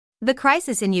The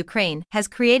crisis in Ukraine has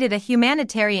created a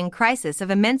humanitarian crisis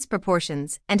of immense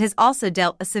proportions and has also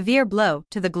dealt a severe blow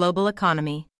to the global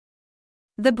economy.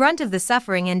 The brunt of the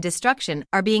suffering and destruction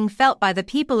are being felt by the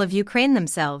people of Ukraine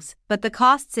themselves, but the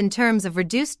costs in terms of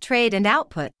reduced trade and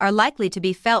output are likely to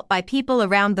be felt by people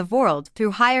around the world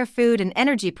through higher food and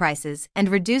energy prices and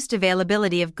reduced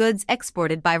availability of goods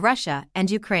exported by Russia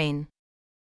and Ukraine.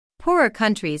 Poorer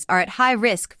countries are at high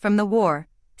risk from the war,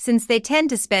 since they tend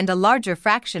to spend a larger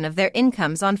fraction of their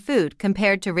incomes on food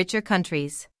compared to richer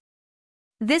countries.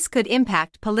 This could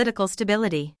impact political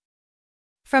stability.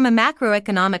 From a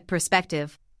macroeconomic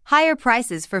perspective, higher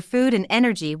prices for food and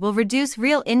energy will reduce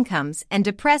real incomes and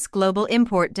depress global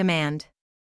import demand.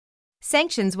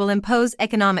 Sanctions will impose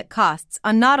economic costs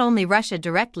on not only Russia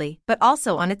directly but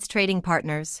also on its trading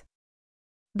partners.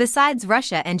 Besides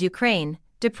Russia and Ukraine,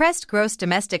 depressed gross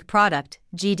domestic product,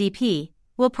 GDP,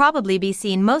 will probably be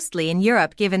seen mostly in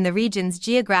Europe given the region's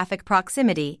geographic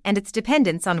proximity and its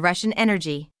dependence on Russian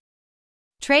energy.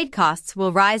 Trade costs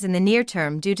will rise in the near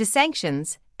term due to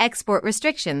sanctions, export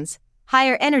restrictions,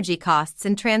 higher energy costs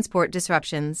and transport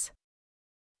disruptions.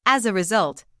 As a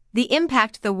result, the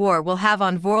impact the war will have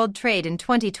on world trade in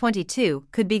 2022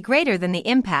 could be greater than the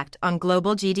impact on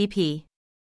global GDP.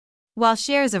 While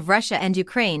shares of Russia and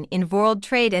Ukraine in world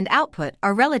trade and output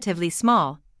are relatively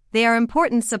small, they are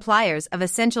important suppliers of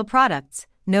essential products,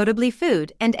 notably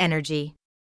food and energy.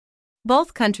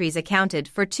 Both countries accounted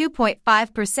for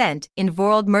 2.5% in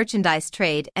world merchandise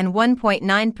trade and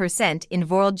 1.9% in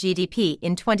world GDP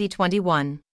in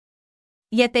 2021.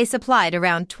 Yet they supplied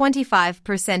around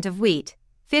 25% of wheat,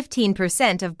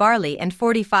 15% of barley and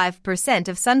 45%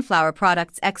 of sunflower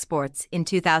products exports in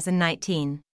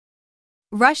 2019.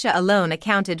 Russia alone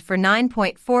accounted for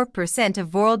 9.4%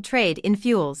 of world trade in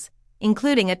fuels,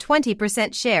 including a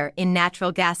 20% share in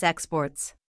natural gas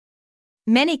exports.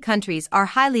 Many countries are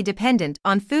highly dependent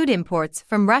on food imports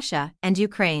from Russia and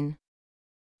Ukraine.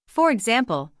 For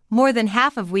example, more than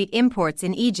half of wheat imports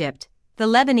in Egypt, the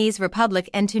Lebanese Republic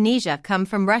and Tunisia come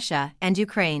from Russia and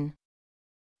Ukraine.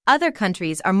 Other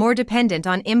countries are more dependent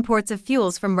on imports of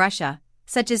fuels from Russia,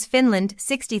 such as Finland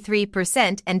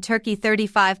 63% and Turkey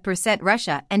 35%.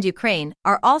 Russia and Ukraine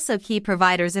are also key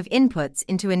providers of inputs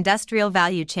into industrial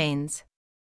value chains.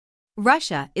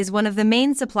 Russia is one of the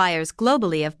main suppliers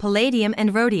globally of palladium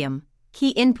and rhodium,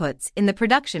 key inputs in the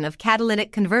production of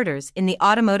catalytic converters in the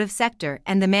automotive sector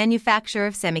and the manufacture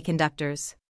of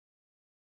semiconductors.